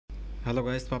Hello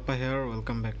guys, Papa here.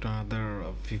 Welcome back to another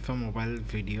FIFA mobile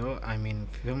video.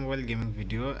 FIFA mobile gaming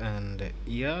video, and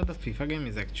yeah, the FIFA game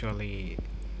is actually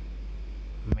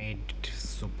made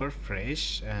super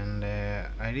fresh, and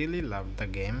I really love the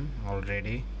game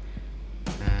already.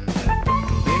 And today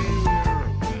we are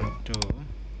going to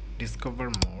discover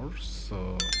more.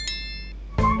 So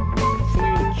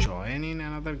hopefully you'll join in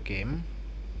another game,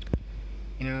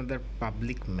 in another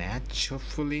public match.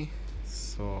 Hopefully.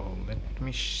 So let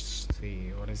me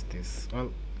see what is this.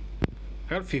 Well, I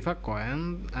got FIFA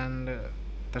coin, and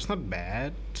that's not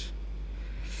bad.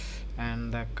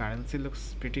 And the currency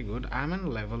looks pretty good. I'm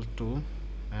on level 2,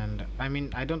 and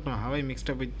I don't know how I mixed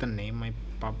up with the name. My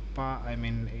papa,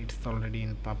 it's already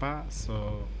in papa.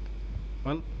 So,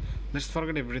 well, let's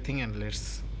forget everything and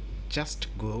let's just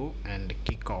go and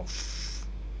kick off.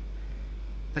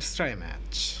 Let's try a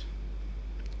match.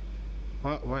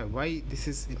 Why this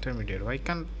is intermediate? Why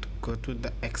can't go to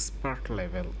the expert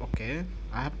level? Okay,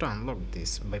 I have to unlock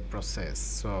this by process.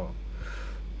 So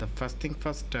the first thing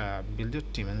first, build your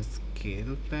team and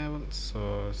skill level.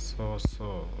 So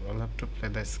I'll have to play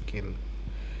the skill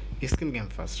game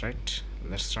first, right?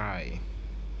 Let's try.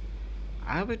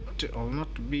 I have it will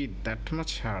not be that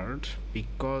much hard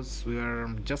because we are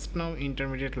just now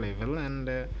intermediate level, and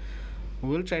we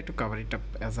will try to cover it up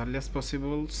as early as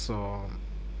possible. So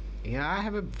yeah, I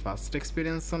have a vast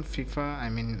experience on FIFA,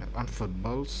 on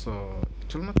football, so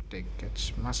it will not take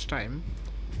much time.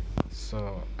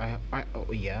 So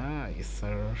oh yeah, yes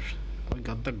sir, we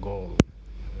got the goal,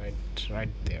 right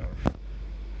there.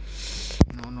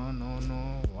 No,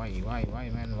 why man, why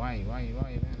man, why?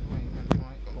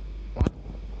 What?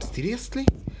 Seriously?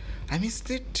 I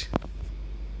missed it.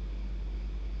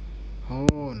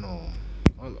 Oh no.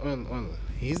 Well,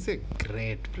 he's a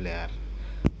great player.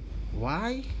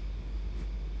 Why?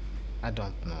 I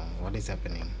don't know what is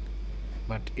happening,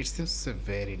 but it seems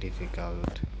very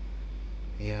difficult.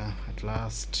 Yeah, at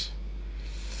last,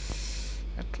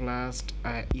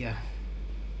 yeah.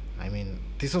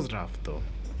 This was rough though.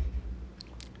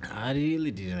 I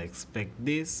really didn't expect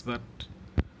this, but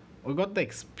we got the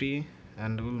XP,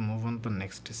 and we'll move on to the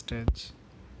next stage.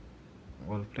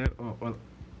 Gold player. Oh well,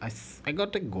 I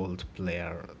got a gold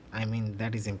player.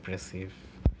 That is impressive.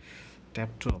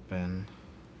 Tap to open.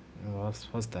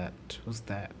 What's that? Who's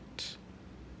that?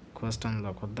 Quest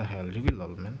unlock. What the hell? Reveal all,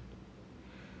 man.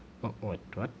 Oh wait,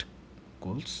 what?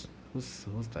 Goals? Who's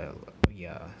the hell? Oh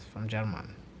yeah, it's from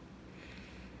German.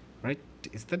 Right?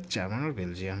 Is that German or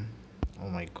Belgium? Oh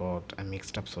my god, I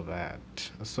mixed up so bad.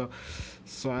 So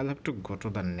I'll have to go to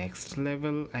the next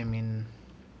level.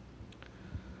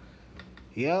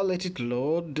 Yeah, let it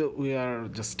load. We are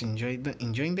just enjoying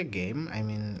the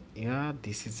game. Yeah,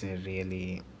 this is a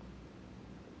really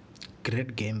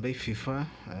great game by FIFA,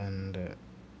 and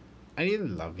I really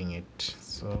loving it.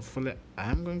 So hopefully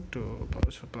I'm going to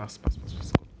pass.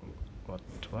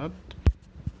 What?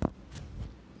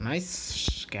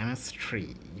 Nice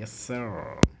chemistry, yes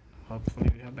sir.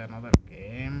 Hopefully we have another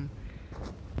game,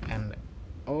 and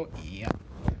oh yeah,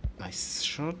 nice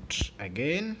shot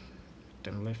again.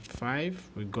 10 left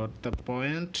 5. We got the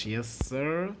point, yes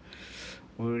sir.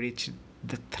 We reached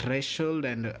the threshold,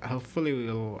 and hopefully we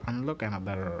will unlock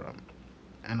another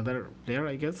player,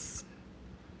 I guess.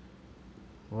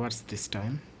 What's this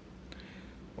time?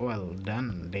 Well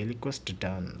done, daily quest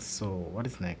done. So what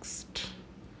is next?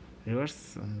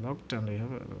 Reverse unlocked, and we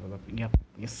have a level up. Yep,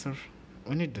 yes sir.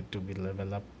 We need to be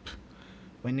level up.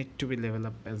 We need to be level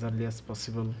up as early as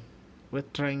possible. We're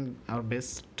trying our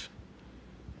best,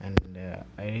 and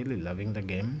I really loving the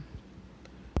game.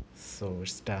 So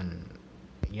it's done.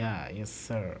 Yeah, yes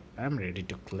sir. I'm ready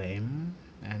to claim,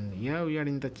 and yeah, we are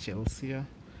in the Chelsea.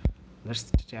 Let's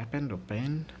tap and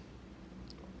open.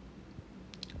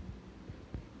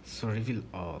 So reveal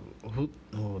all. Who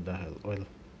the hell? Well,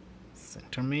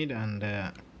 center mid, and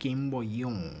Kim Bo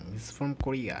Young is from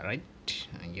Korea, right?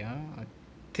 Yeah, I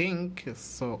think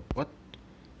so.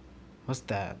 What's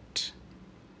that?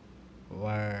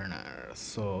 Werner.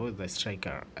 So the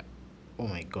striker. Oh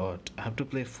my god, I have to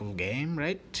play full game,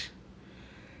 right?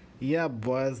 Yeah,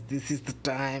 boys, this is the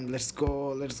time. Let's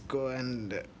go,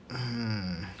 and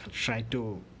try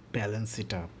to balance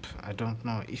it up. I don't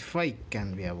know if I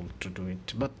can be able to do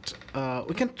it, but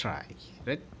we can try,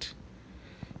 right?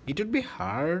 It would be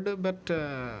hard, but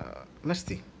let's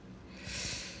see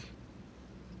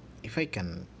if I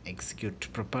can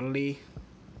execute properly.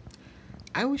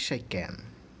 I wish I can.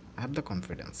 I have the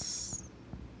confidence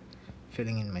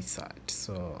feeling in my side.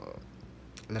 So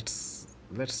let's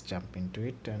jump into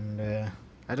it, and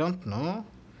I don't know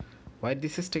why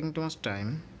this is taking too much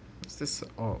time. Is this?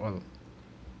 Oh well,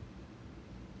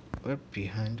 we're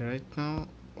behind right now.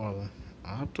 Well,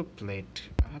 I have to play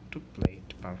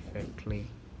it perfectly.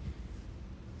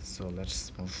 So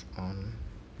let's move on.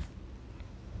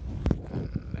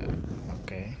 And,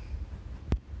 okay.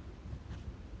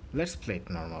 Let's play it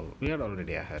normal. We are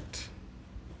already ahead.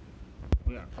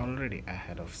 We are already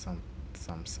ahead of some.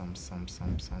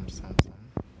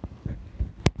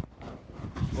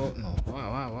 Oh no!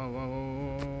 Wow!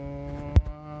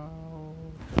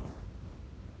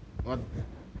 What?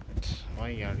 Why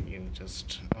are you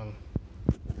just? Well,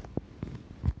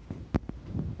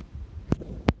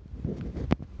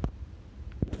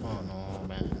 oh no,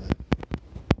 man!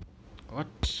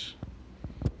 What?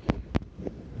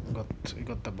 We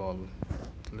got the ball.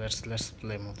 Let's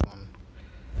play move on.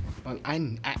 Well,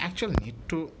 I actually need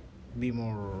to be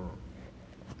more.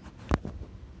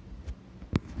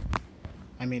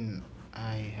 I mean,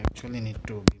 I actually need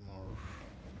to be more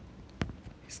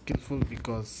skillful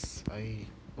because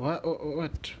what?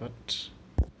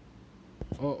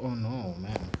 Oh no,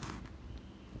 man!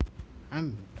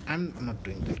 I'm not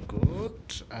doing that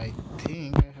good. I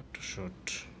think I have to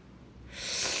shoot.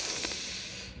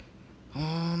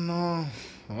 Oh no,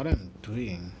 what I'm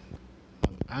doing?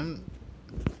 Well,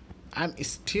 I'm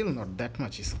still not that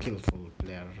much skillful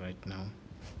player right now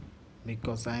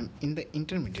because I'm in the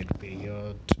intermediate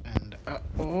period and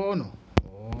oh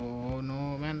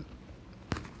no, man.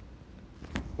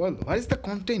 Well, where is the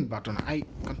content button? I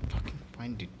can't fucking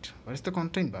find it. Where is the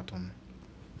content button?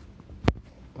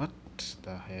 What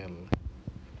the hell?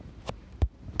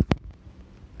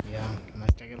 Yeah,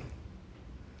 nice tackle.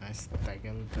 Nice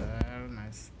tackle there.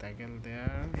 Nice tackle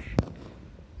there.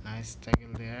 Nice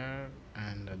tackle there.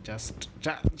 And just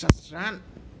run.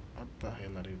 What the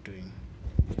hell are you doing?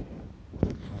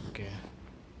 Okay.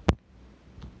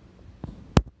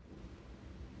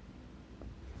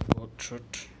 Good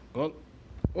shot. Goal.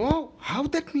 Oh, how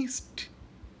that missed?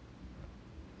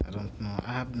 I don't know.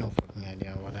 I have no fucking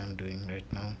idea what I'm doing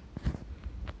right now.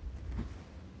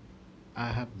 I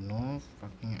have no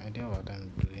fucking idea what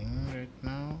I'm doing right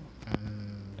now.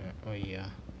 And oh yeah,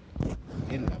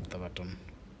 I love the button.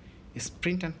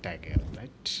 Sprint and tackle,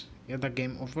 right? Yeah, the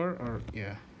game over or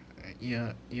yeah.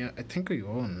 I think we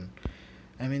won.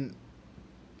 I mean,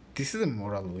 this is a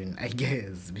moral win, I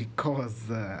guess, because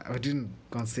I didn't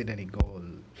concede any goal.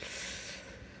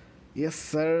 Yes,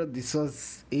 sir, this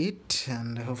was it,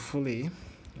 and hopefully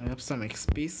I have some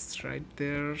XPs right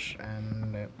there.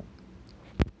 And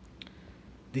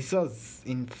this was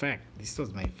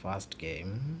my first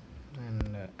game,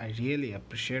 and I really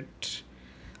appreciate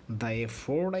the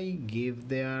effort I gave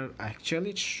there. I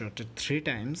actually shot it 3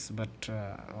 times, but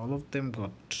all of them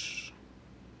got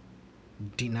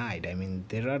denied. I mean,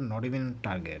 there are not even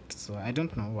targets, so I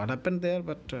don't know what happened there,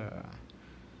 but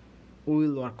we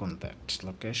will work on that.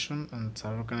 Location and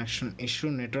server connection issue,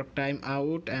 network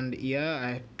timeout, and yeah,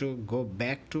 I have to go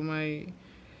back to my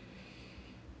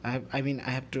I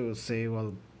have to say,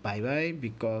 well, bye bye,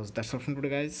 because that's all from today,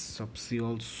 guys. Hope see you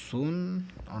all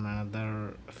soon on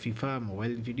another FIFA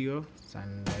mobile video.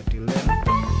 And till then,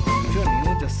 if you're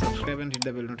new, just subscribe and hit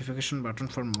the bell notification button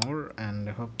for more. And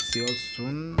hope see you all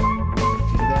soon.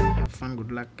 Till then, have fun,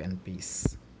 good luck, and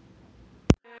peace.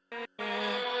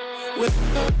 With